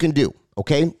 here's what you can do,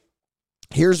 okay?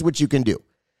 Here's what you can do.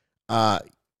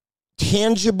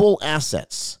 Tangible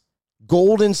assets,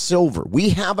 gold and silver. We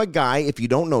have a guy, if you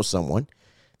don't know someone,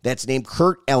 that's named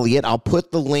Kurt Elliott. I'll put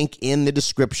the link in the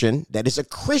description. That is a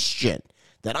Christian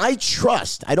that I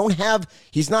trust.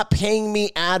 He's not paying me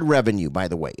ad revenue, by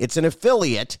the way. It's an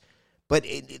affiliate, but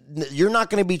you're not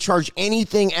going to be charged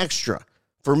anything extra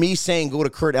for me saying go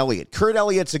to Kurt Elliott. Kurt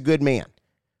Elliott's a good man.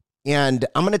 And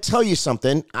I'm going to tell you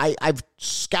something. I've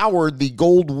scoured the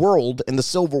gold world and the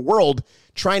silver world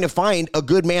trying to find a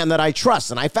good man that I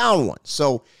trust, and I found one.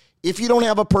 So if you don't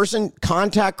have a person,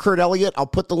 contact Kurt Elliott. I'll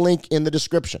put the link in the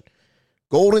description.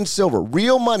 Gold and silver,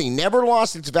 real money, never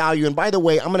lost its value. And by the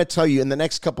way, I'm going to tell you, in the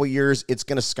next couple of years, it's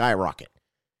going to skyrocket.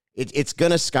 It's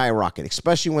going to skyrocket,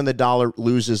 especially when the dollar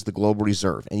loses the global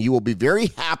reserve. And you will be very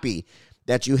happy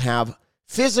that you have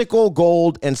physical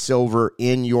gold and silver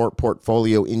in your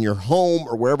portfolio, in your home,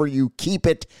 or wherever you keep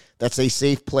it. That's a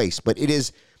safe place. But it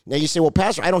is, now you say, well,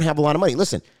 Pastor, I don't have a lot of money.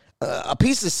 Listen, a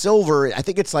piece of silver, I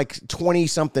think it's like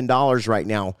 $20-something right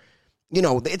now. You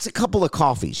know, it's a couple of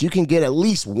coffees. You can get at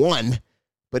least one.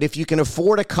 But if you can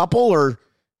afford a couple or,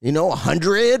 you know,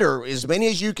 100 or as many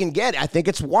as you can get, I think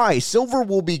it's wise. Silver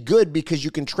will be good because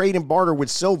you can trade and barter with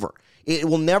silver. It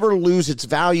will never lose its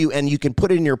value, and you can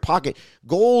put it in your pocket.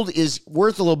 Gold is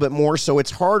worth a little bit more, so it's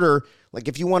harder. Like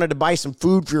if you wanted to buy some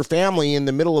food for your family in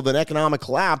the middle of an economic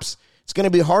collapse, it's going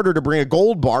to be harder to bring a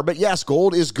gold bar. But yes,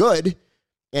 gold is good.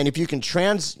 And if you can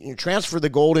transfer the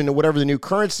gold into whatever the new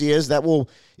currency is, it will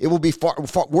be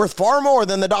worth far more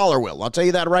than the dollar will. I'll tell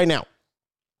you that right now.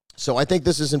 So I think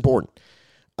this is important.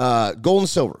 Gold and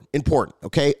silver, important,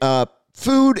 okay?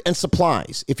 Food and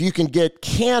supplies. If you can get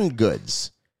canned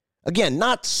goods, again,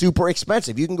 not super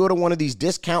expensive. You can go to one of these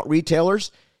discount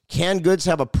retailers. Canned goods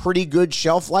have a pretty good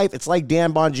shelf life. It's like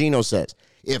Dan Bongino says.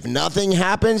 If nothing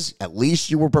happens, at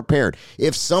least you were prepared.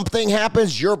 If something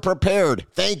happens, you're prepared.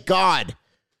 Thank God.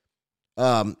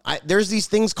 There's these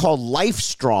things called life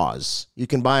straws you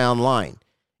can buy online.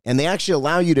 And they actually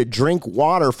allow you to drink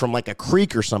water from like a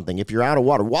creek or something if you're out of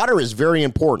water. Water is very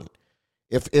important.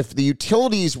 If the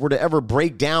utilities were to ever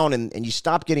break down and you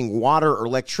stop getting water or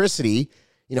electricity,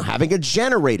 you know, having a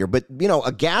generator. But, you know,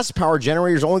 a gas-powered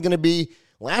generator is only going to be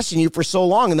lasting you for so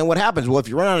long. And then what happens? Well, if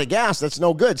you run out of gas, that's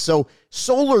no good. So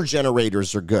solar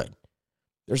generators are good.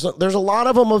 There's a lot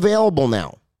of them available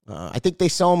now. I think they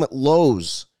sell them at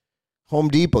Lowe's, Home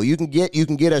Depot. You can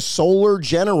get a solar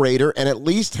generator and at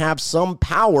least have some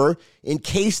power in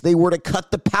case they were to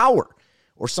cut the power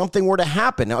or something were to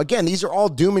happen. Now, again, these are all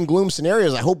doom and gloom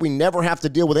scenarios. I hope we never have to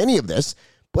deal with any of this,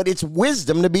 but it's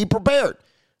wisdom to be prepared.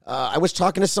 I was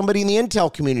talking to somebody in the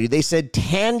intel community. They said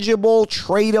tangible,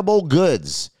 tradable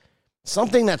goods.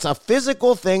 Something that's a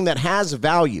physical thing that has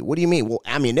value. What do you mean? Well,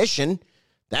 ammunition,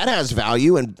 that has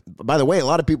value. And by the way, a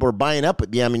lot of people are buying up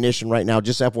the ammunition right now,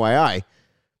 just FYI.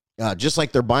 Just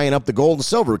like they're buying up the gold and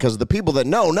silver, because the people that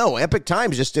know, Epic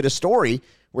Times just did a story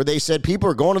where they said people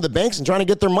are going to the banks and trying to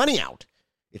get their money out.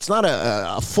 It's not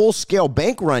a full-scale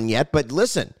bank run yet, but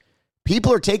listen,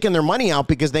 people are taking their money out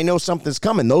because they know something's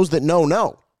coming. Those that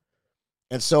know.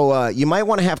 And so you might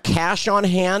want to have cash on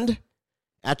hand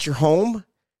at your home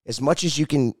as much as you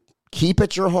can keep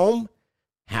at your home.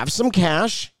 Have some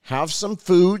cash, have some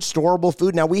food, storable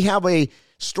food. Now, we have a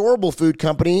storable food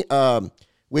company,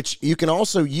 which you can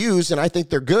also use, and I think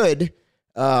they're good.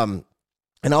 And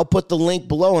I'll put the link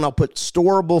below, and I'll put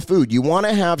storable food. You want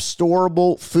to have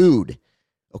storable food.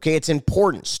 Okay, it's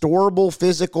important. Storable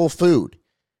physical food.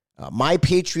 My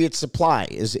Patriot Supply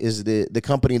is the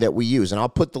company that we use. And I'll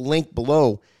put the link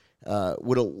below,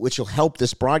 which will help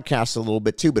this broadcast a little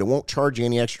bit too, but it won't charge you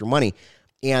any extra money.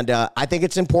 And I think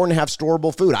it's important to have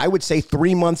storable food. I would say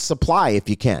 3 months supply if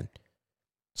you can.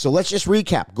 So let's just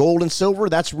recap. Gold and silver,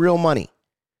 that's real money.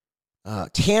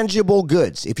 Tangible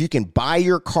goods. If you can buy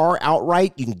your car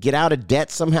outright, you can get out of debt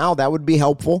somehow, that would be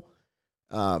helpful.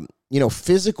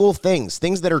 Physical things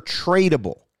that are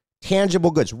tradable. Tangible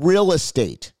goods. Real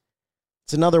estate.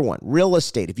 It's another one. Real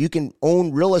estate. If you can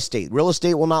own real estate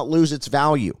will not lose its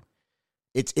value.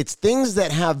 It's things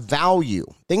that have value,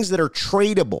 things that are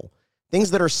tradable,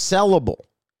 things that are sellable.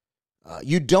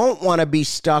 You don't want to be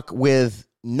stuck with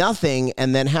nothing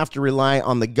and then have to rely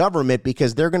on the government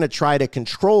because they're going to try to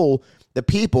control the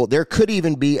people. There could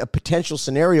even be a potential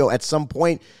scenario at some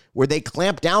point where they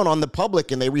clamp down on the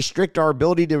public and they restrict our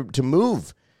ability to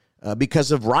move because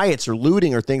of riots or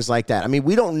looting or things like that. I mean,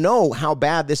 we don't know how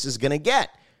bad this is going to get,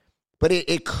 but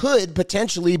it could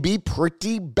potentially be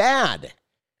pretty bad.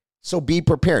 So be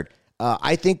prepared.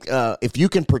 I think if you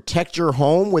can protect your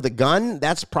home with a gun,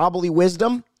 that's probably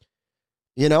wisdom.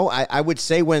 I would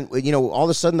say when, all of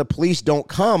a sudden the police don't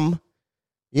come,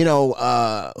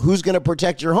 who's going to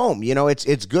protect your home?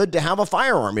 It's good to have a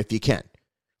firearm if you can.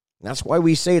 That's why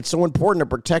we say it's so important to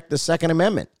protect the Second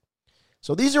Amendment.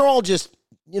 So these are all just,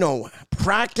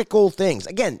 practical things.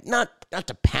 Again, not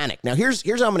to panic. Now, here's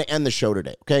how I'm going to end the show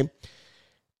today, okay?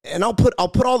 And I'll put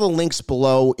all the links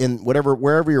below in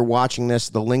wherever you're watching this.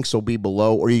 The links will be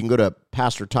below, or you can go to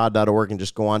pastortodd.org and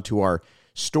just go on to our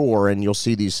store and you'll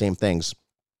see these same things.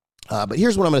 But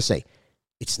here's what I'm going to say.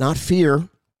 It's not fear. I'm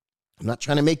not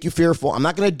trying to make you fearful. I'm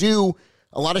not going to do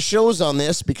a lot of shows on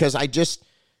this because I just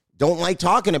don't like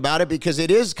talking about it because it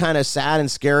is kind of sad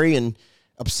and scary and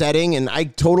upsetting, and I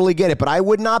totally get it. But I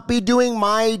would not be doing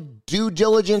my due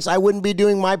diligence. I wouldn't be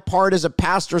doing my part as a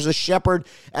pastor, as a shepherd,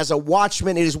 as a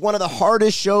watchman. It is one of the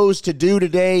hardest shows to do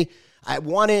today. I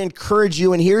want to encourage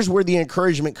you, and here's where the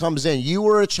encouragement comes in. You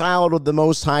are a child of the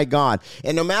Most High God,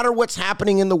 and no matter what's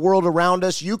happening in the world around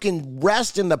us, you can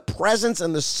rest in the presence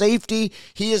and the safety.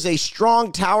 He is a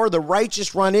strong tower. The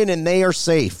righteous run in, and they are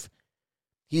safe.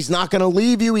 He's not going to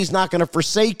leave you. He's not going to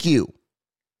forsake you.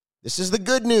 This is the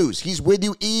good news. He's with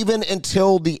you even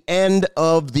until the end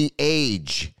of the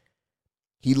age.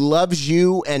 He loves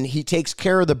you, and he takes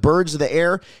care of the birds of the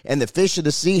air and the fish of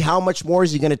the sea. How much more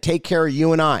is he going to take care of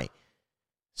you and I?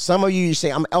 Some of you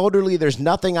say, I'm elderly, there's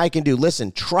nothing I can do.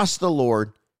 Listen, trust the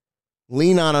Lord.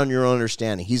 Lean on your own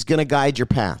understanding. He's going to guide your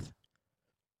path.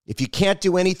 If you can't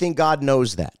do anything, God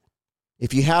knows that.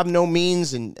 If you have no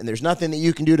means and there's nothing that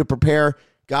you can do to prepare,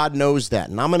 God knows that.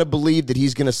 And I'm going to believe that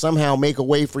he's going to somehow make a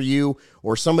way for you,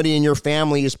 or somebody in your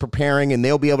family is preparing and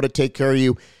they'll be able to take care of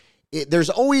you. There's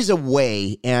always a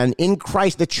way, and in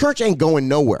Christ, the church ain't going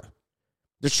nowhere.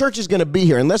 The church is going to be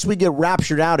here unless we get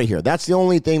raptured out of here. That's the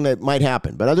only thing that might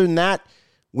happen. But other than that,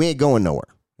 we ain't going nowhere.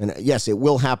 And yes, it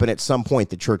will happen at some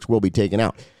point. The church will be taken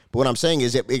out. But what I'm saying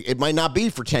is it might not be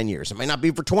for 10 years. It might not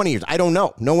be for 20 years. I don't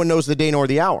know. No one knows the day nor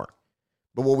the hour.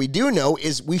 But what we do know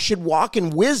is we should walk in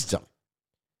wisdom.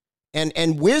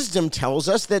 And wisdom tells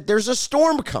us that there's a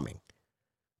storm coming.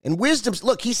 And wisdom,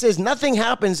 look, he says nothing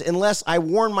happens unless I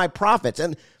warn my prophets.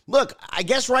 And look, I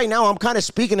guess right now I'm kind of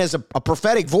speaking as a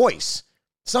prophetic voice.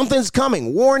 Something's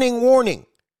coming. Warning, warning.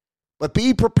 But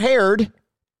be prepared,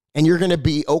 and you're going to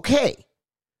be okay.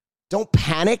 Don't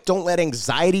panic. Don't let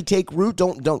anxiety take root.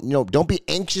 Don't be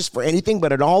anxious for anything,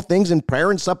 but in all things in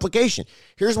prayer and supplication.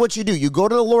 Here's what you do. You go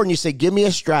to the Lord and you say, give me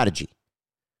a strategy.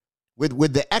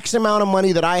 With the X amount of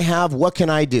money that I have, what can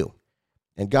I do?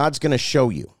 And God's going to show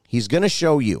you. He's going to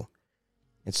show you.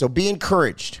 And so be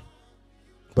encouraged,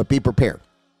 but be prepared.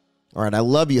 All right, I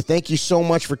love you. Thank you so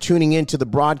much for tuning in to the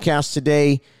broadcast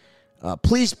today.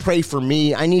 Please pray for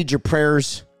me. I need your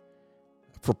prayers.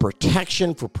 for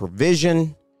protection, for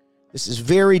provision. This is a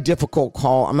very difficult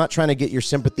call. I'm not trying to get your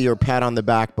sympathy or pat on the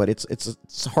back, but it's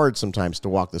hard sometimes to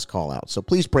walk this call out. So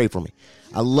please pray for me.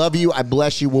 I love you. I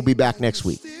bless you. We'll be back next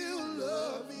week.